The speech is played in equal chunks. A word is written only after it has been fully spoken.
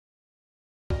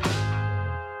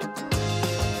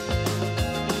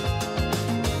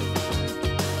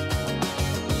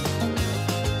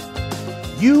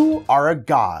You are a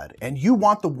god, and you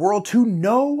want the world to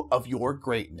know of your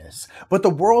greatness. But the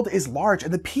world is large,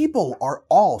 and the people are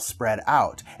all spread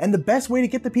out. And the best way to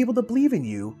get the people to believe in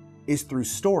you is through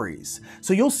stories.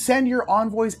 So you'll send your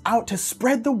envoys out to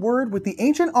spread the word with the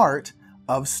ancient art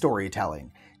of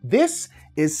storytelling. This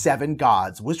is Seven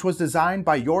Gods, which was designed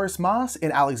by Joris Maas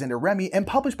and Alexander Remy and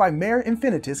published by Mare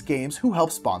Infinitus Games, who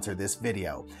helped sponsor this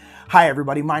video. Hi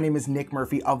everybody, my name is Nick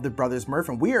Murphy of the Brothers Murph,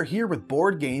 and we are here with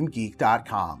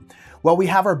BoardGameGeek.com. Well, we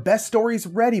have our best stories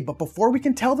ready, but before we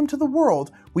can tell them to the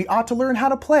world, we ought to learn how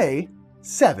to play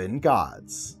Seven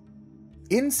Gods.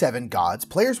 In Seven Gods,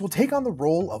 players will take on the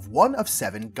role of one of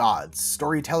seven gods,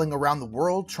 storytelling around the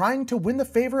world, trying to win the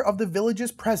favor of the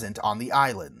villages present on the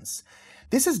islands.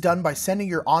 This is done by sending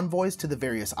your envoys to the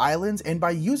various islands and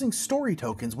by using story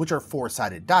tokens, which are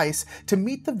four-sided dice, to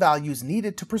meet the values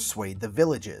needed to persuade the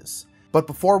villages. But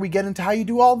before we get into how you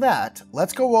do all that,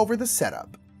 let's go over the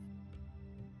setup.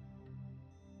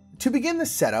 To begin the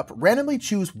setup, randomly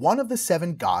choose one of the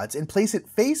seven gods and place it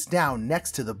face down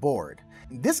next to the board.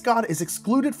 This god is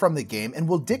excluded from the game and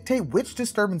will dictate which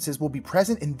disturbances will be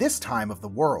present in this time of the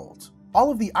world. All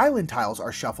of the island tiles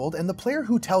are shuffled, and the player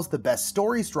who tells the best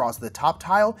stories draws the top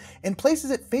tile and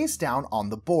places it face down on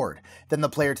the board. Then the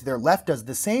player to their left does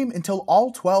the same until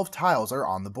all 12 tiles are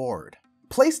on the board.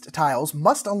 Placed tiles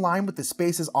must align with the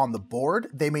spaces on the board,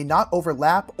 they may not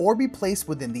overlap or be placed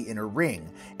within the inner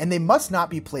ring, and they must not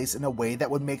be placed in a way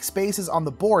that would make spaces on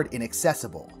the board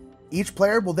inaccessible. Each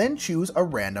player will then choose a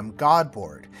random god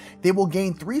board. They will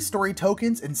gain 3 story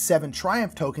tokens and 7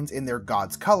 triumph tokens in their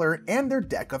god's color and their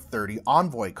deck of 30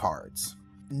 envoy cards.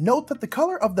 Note that the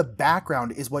color of the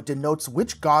background is what denotes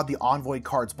which god the envoy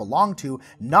cards belong to,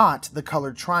 not the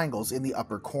colored triangles in the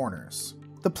upper corners.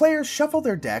 The players shuffle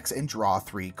their decks and draw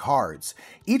 3 cards.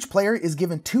 Each player is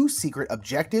given 2 secret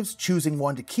objectives, choosing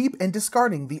one to keep and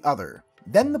discarding the other.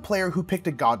 Then the player who picked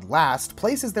a god last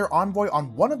places their envoy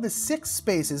on one of the 6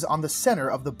 spaces on the center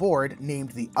of the board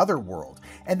named the Other World,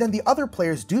 and then the other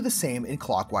players do the same in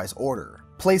clockwise order.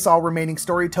 Place all remaining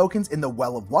story tokens in the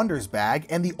Well of Wonders bag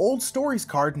and the Old Stories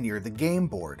card near the game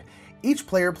board. Each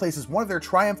player places one of their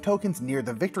triumph tokens near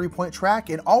the victory point track,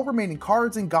 and all remaining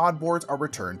cards and god boards are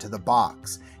returned to the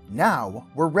box. Now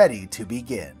we're ready to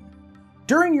begin.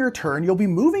 During your turn, you'll be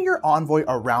moving your envoy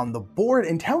around the board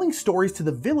and telling stories to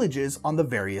the villages on the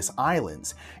various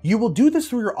islands. You will do this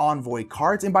through your envoy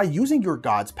cards and by using your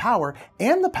god's power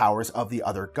and the powers of the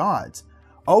other gods.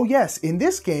 Oh yes, in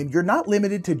this game, you're not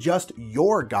limited to just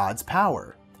your god's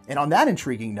power. And on that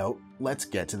intriguing note, let's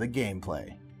get to the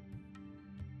gameplay.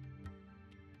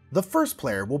 The first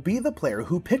player will be the player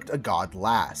who picked a god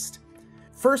last.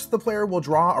 First, the player will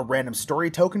draw a random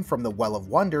story token from the Well of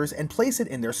Wonders and place it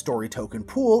in their story token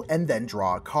pool and then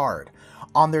draw a card.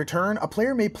 On their turn, a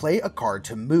player may play a card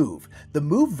to move. The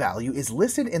move value is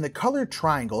listed in the colored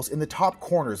triangles in the top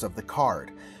corners of the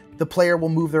card. The player will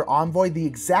move their envoy the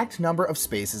exact number of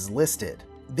spaces listed.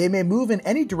 They may move in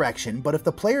any direction, but if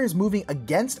the player is moving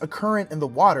against a current in the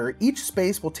water, each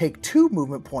space will take 2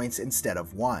 movement points instead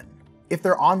of 1. If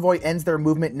their envoy ends their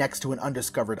movement next to an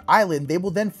undiscovered island, they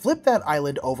will then flip that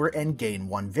island over and gain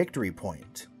 1 victory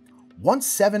point. Once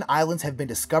 7 islands have been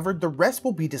discovered, the rest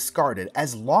will be discarded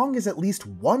as long as at least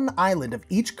 1 island of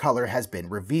each color has been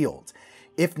revealed.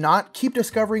 If not, keep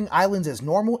discovering islands as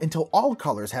normal until all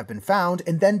colors have been found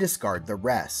and then discard the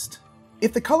rest.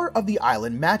 If the color of the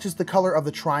island matches the color of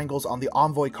the triangles on the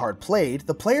envoy card played,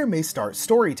 the player may start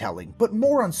storytelling, but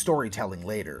more on storytelling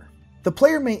later. The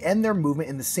player may end their movement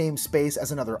in the same space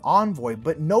as another envoy,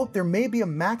 but note there may be a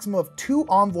maximum of 2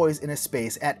 envoys in a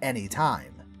space at any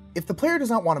time. If the player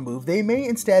does not want to move, they may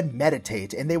instead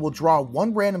meditate, and they will draw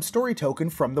 1 random story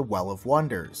token from the Well of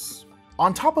Wonders.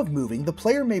 On top of moving, the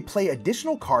player may play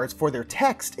additional cards for their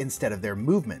text instead of their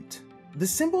movement. The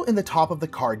symbol in the top of the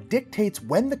card dictates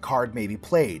when the card may be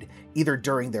played, either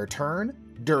during their turn,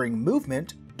 during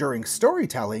movement, during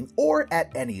storytelling, or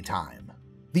at any time.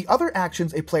 The other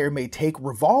actions a player may take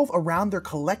revolve around their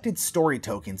collected story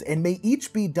tokens and may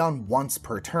each be done once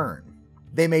per turn.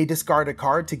 They may discard a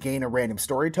card to gain a random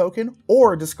story token,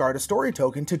 or discard a story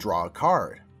token to draw a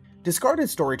card. Discarded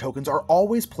story tokens are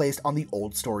always placed on the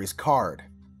Old Stories card.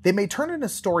 They may turn in a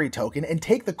story token and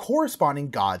take the corresponding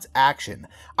god's action,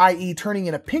 i.e. turning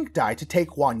in a pink die to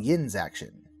take Huan Yin's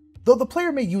action. Though the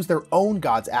player may use their own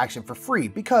god's action for free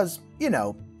because, you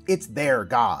know, it's their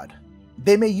god.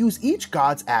 They may use each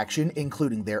god's action,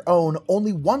 including their own,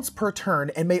 only once per turn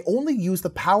and may only use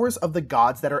the powers of the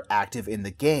gods that are active in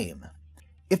the game.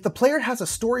 If the player has a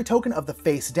story token of the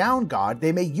face down god,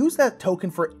 they may use that token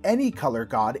for any color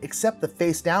god except the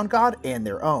face down god and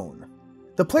their own.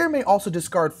 The player may also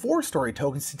discard 4 story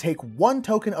tokens to take 1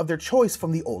 token of their choice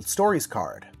from the old stories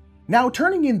card. Now,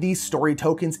 turning in these story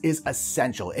tokens is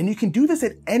essential, and you can do this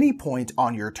at any point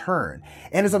on your turn.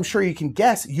 And as I'm sure you can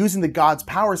guess, using the god's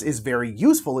powers is very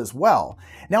useful as well.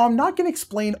 Now, I'm not going to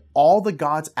explain all the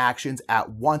god's actions at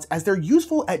once, as they're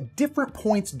useful at different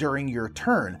points during your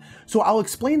turn, so I'll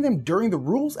explain them during the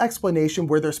rules explanation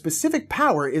where their specific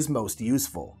power is most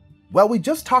useful. Well, we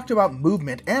just talked about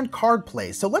movement and card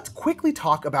play, so let's quickly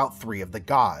talk about 3 of the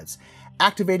gods.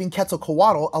 Activating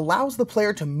Quetzalcoatl allows the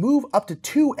player to move up to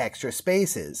 2 extra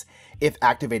spaces. If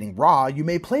activating Ra, you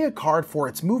may play a card for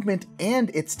its movement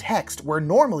and its text, where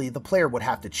normally the player would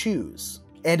have to choose.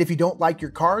 And if you don't like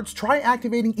your cards, try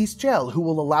activating Ischel, who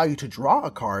will allow you to draw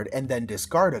a card and then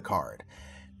discard a card.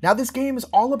 Now, this game is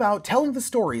all about telling the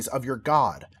stories of your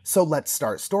god, so let's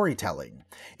start storytelling.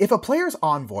 If a player's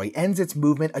envoy ends its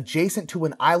movement adjacent to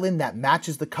an island that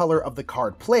matches the color of the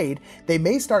card played, they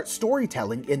may start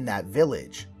storytelling in that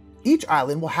village. Each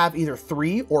island will have either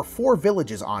 3 or 4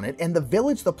 villages on it, and the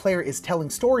village the player is telling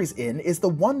stories in is the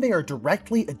one they are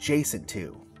directly adjacent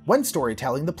to. When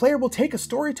storytelling, the player will take a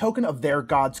story token of their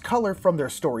god's color from their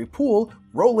story pool,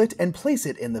 roll it, and place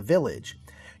it in the village.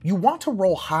 You want to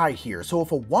roll high here, so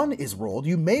if a 1 is rolled,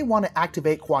 you may want to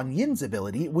activate Kuan Yin's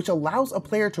ability, which allows a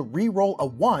player to re-roll a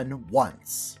 1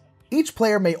 once. Each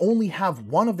player may only have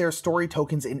 1 of their story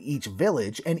tokens in each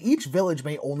village, and each village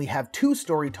may only have 2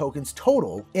 story tokens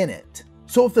total in it.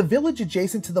 So if the village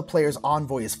adjacent to the player's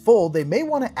envoy is full, they may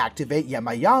want to activate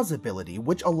Yemaya's ability,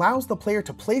 which allows the player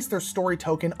to place their story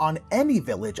token on any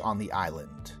village on the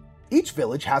island. Each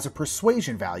village has a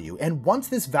persuasion value, and once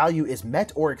this value is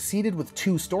met or exceeded with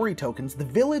 2 story tokens, the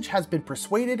village has been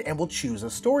persuaded and will choose a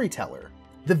storyteller.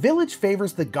 The village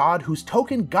favors the god whose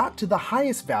token got to the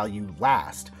highest value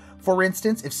last. For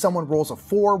instance, if someone rolls a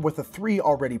 4 with a 3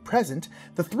 already present,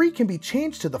 the 3 can be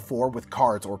changed to the 4 with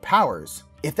cards or powers.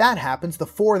 If that happens, the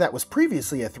 4 that was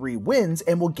previously a 3 wins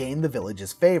and will gain the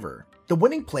village's favor. The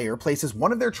winning player places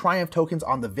 1 of their triumph tokens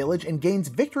on the village and gains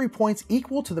victory points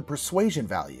equal to the persuasion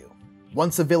value.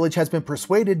 Once a village has been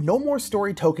persuaded, no more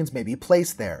story tokens may be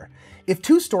placed there. If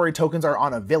 2 story tokens are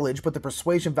on a village but the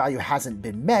persuasion value hasn't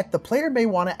been met, the player may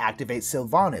want to activate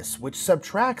Sylvanus, which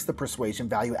subtracts the persuasion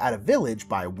value at a village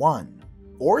by 1.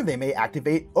 Or they may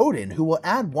activate Odin, who will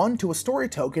add 1 to a story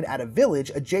token at a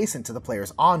village adjacent to the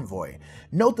player's envoy.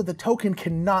 Note that the token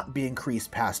cannot be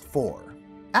increased past 4.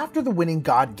 After the winning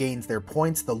god gains their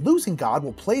points, the losing god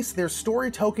will place their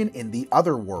story token in the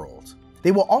other world. They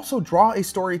will also draw a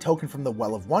story token from the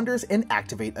Well of Wonders and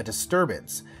activate a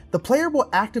disturbance. The player will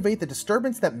activate the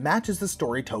disturbance that matches the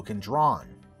story token drawn.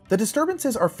 The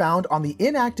disturbances are found on the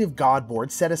inactive god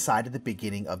board set aside at the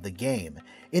beginning of the game.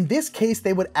 In this case,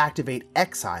 they would activate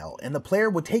Exile, and the player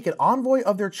would take an envoy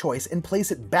of their choice and place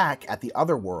it back at the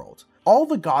other world. All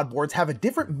the god boards have a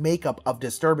different makeup of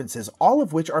disturbances, all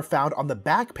of which are found on the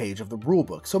back page of the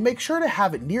rulebook, so make sure to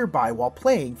have it nearby while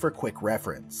playing for quick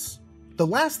reference. The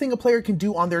last thing a player can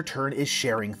do on their turn is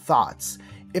sharing thoughts.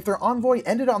 If their envoy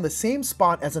ended on the same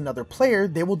spot as another player,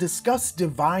 they will discuss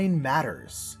divine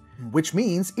matters. Which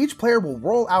means each player will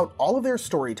roll out all of their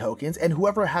story tokens, and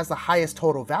whoever has the highest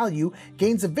total value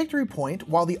gains a victory point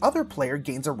while the other player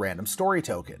gains a random story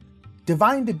token.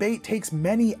 Divine debate takes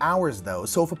many hours though,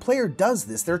 so if a player does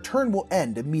this, their turn will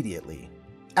end immediately.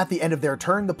 At the end of their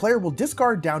turn, the player will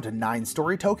discard down to 9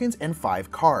 story tokens and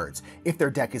 5 cards. If their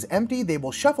deck is empty, they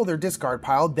will shuffle their discard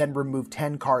pile, then remove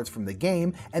 10 cards from the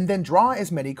game, and then draw as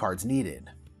many cards needed.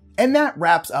 And that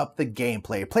wraps up the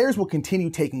gameplay. Players will continue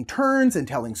taking turns and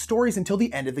telling stories until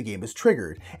the end of the game is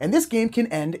triggered, and this game can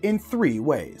end in 3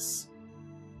 ways.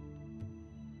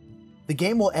 The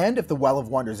game will end if the Well of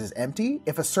Wonders is empty,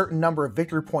 if a certain number of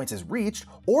victory points is reached,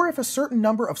 or if a certain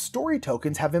number of story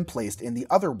tokens have been placed in the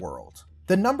other world.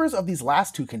 The numbers of these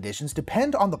last 2 conditions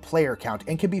depend on the player count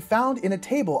and can be found in a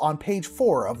table on page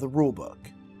 4 of the rulebook.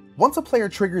 Once a player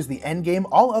triggers the endgame,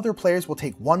 all other players will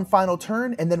take 1 final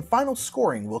turn and then final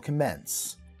scoring will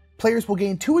commence. Players will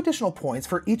gain 2 additional points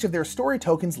for each of their story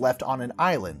tokens left on an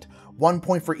island, 1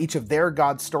 point for each of their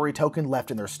god's story token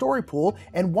left in their story pool,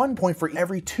 and 1 point for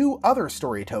every 2 other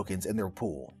story tokens in their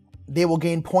pool. They will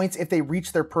gain points if they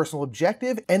reach their personal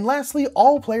objective, and lastly,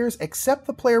 all players except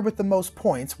the player with the most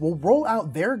points will roll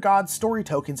out their god's story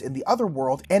tokens in the other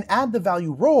world and add the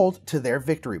value rolled to their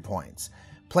victory points.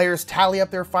 Players tally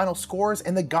up their final scores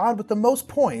and the god with the most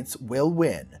points will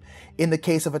win. In the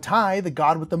case of a tie, the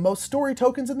god with the most story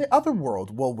tokens in the other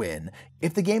world will win.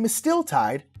 If the game is still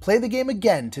tied, play the game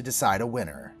again to decide a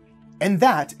winner. And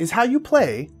that is how you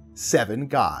play Seven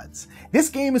Gods. This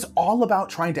game is all about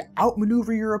trying to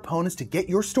outmaneuver your opponents to get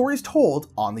your stories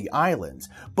told on the islands,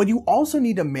 but you also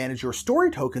need to manage your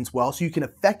story tokens well so you can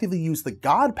effectively use the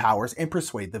god powers and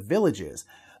persuade the villages.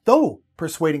 Though,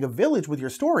 persuading a village with your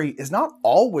story is not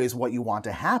always what you want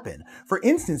to happen. For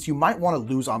instance, you might want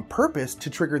to lose on purpose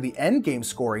to trigger the endgame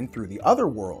scoring through the other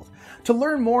world. To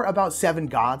learn more about Seven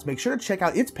Gods, make sure to check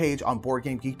out its page on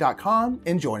BoardGameGeek.com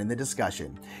and join in the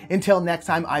discussion. Until next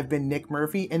time, I've been Nick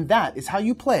Murphy, and that is how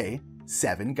you play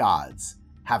Seven Gods.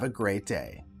 Have a great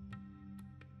day.